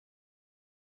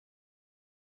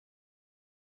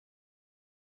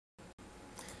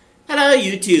Hello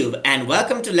YouTube and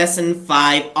welcome to lesson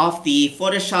 5 of the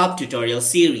Photoshop tutorial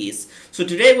series. So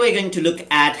today we're going to look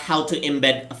at how to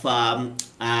embed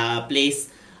place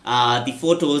the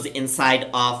photos inside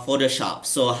of Photoshop.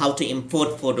 So how to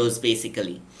import photos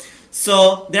basically.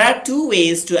 So there are two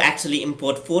ways to actually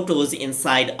import photos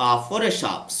inside of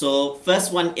Photoshop. So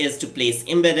first one is to place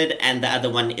embedded and the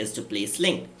other one is to place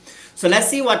linked. So let's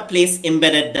see what place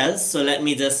embedded does. So let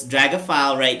me just drag a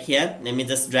file right here. Let me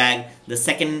just drag the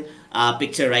second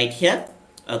picture right here.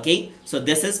 Okay, so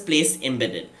this is place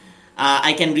embedded.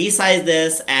 I can resize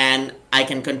this and I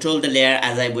can control the layer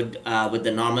as I would with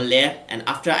the normal layer. And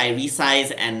after I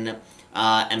resize and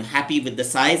I'm happy with the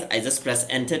size, I just press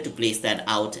enter to place that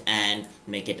out and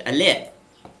make it a layer.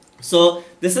 So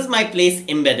this is my place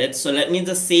embedded. So let me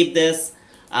just save this,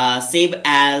 save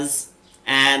as,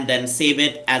 and then save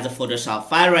it as a Photoshop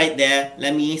file right there.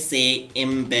 Let me say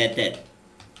embedded.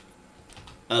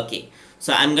 Okay,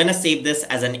 so I'm gonna save this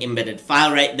as an embedded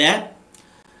file right there.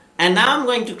 And now I'm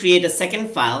going to create a second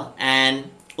file,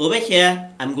 and over here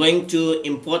I'm going to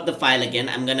import the file again.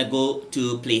 I'm gonna go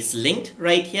to place linked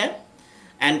right here,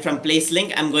 and from place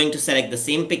link I'm going to select the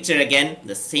same picture again,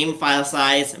 the same file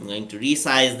size. I'm going to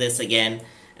resize this again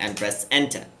and press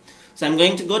enter. So I'm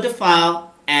going to go to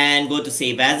file and go to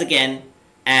save as again,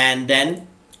 and then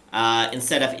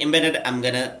instead of embedded I'm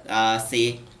gonna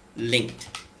say linked.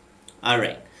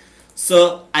 Alright,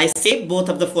 so I saved both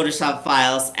of the Photoshop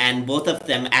files and both of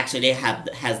them actually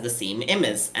has the same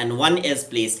image, and one is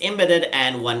placed embedded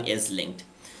and one is linked.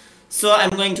 So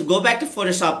I'm going to go back to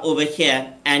Photoshop over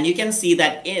here, and you can see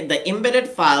that the embedded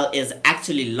file is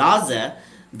actually larger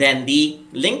than the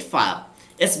linked file.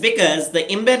 It's because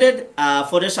the embedded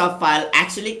Photoshop file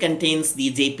actually contains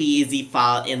the JPEG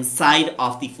file inside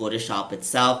of the Photoshop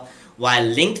itself, while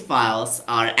linked files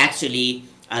are actually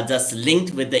just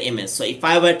linked with the image. So if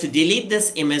I were to delete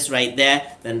this image right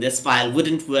there, then this file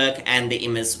wouldn't work and the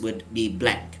image would be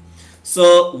blank.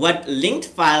 So what linked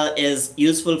file is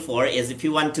useful for is if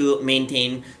you want to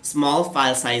maintain small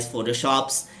file size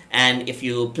Photoshops, and if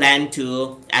you plan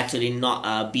to actually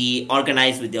not be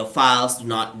organized with your files, do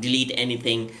not delete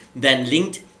anything, then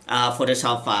linked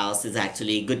Photoshop files is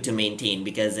actually good to maintain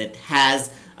because it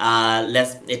has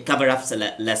it covers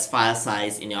up less file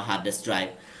size in your hard disk drive.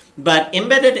 But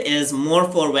embedded is more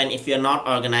for when if you're not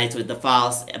organized with the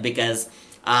files, because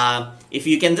if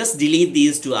you can just delete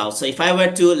these two out. So if I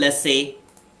were to, let's say,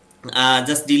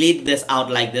 just delete this out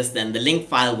like this, then the linked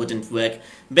file wouldn't work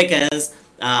because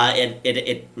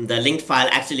the linked file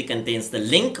actually contains the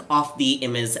link of the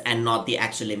image and not the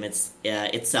actual image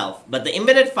itself. But the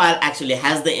embedded file actually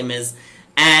has the image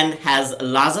and has a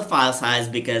larger file size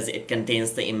because it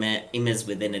contains the image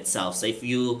within itself. So if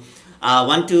you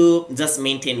want to just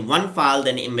maintain one file,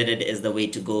 then embedded is the way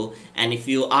to go. And if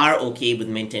you are okay with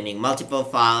maintaining multiple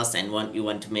files and you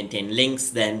want to maintain links,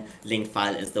 then linked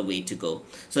file is the way to go.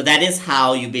 So that is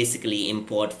how you basically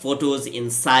import photos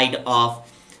inside of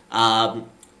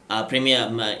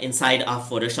inside of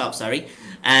Photoshop, sorry.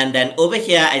 And then over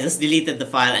here I just deleted the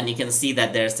file, and you can see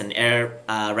that there's an error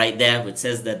right there which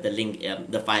says that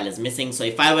the file is missing. So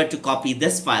if I were to copy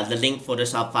this file, the linked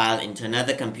Photoshop file, into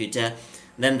another computer,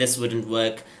 then this wouldn't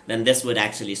work, then this would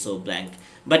actually show blank.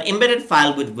 But embedded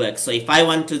file would work. So if I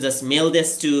want to just mail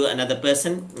this to another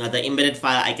person, the embedded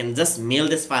file, I can just mail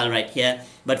this file right here.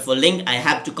 But for link, I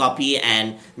have to copy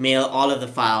and mail all of the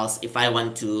files if I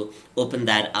want to open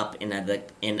that up in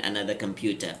another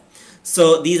computer.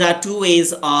 So these are two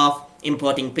ways of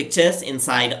importing pictures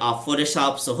inside of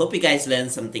Photoshop. So hope you guys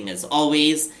learned something as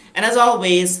always. And as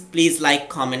always, please like,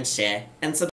 comment, share,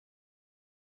 and subscribe.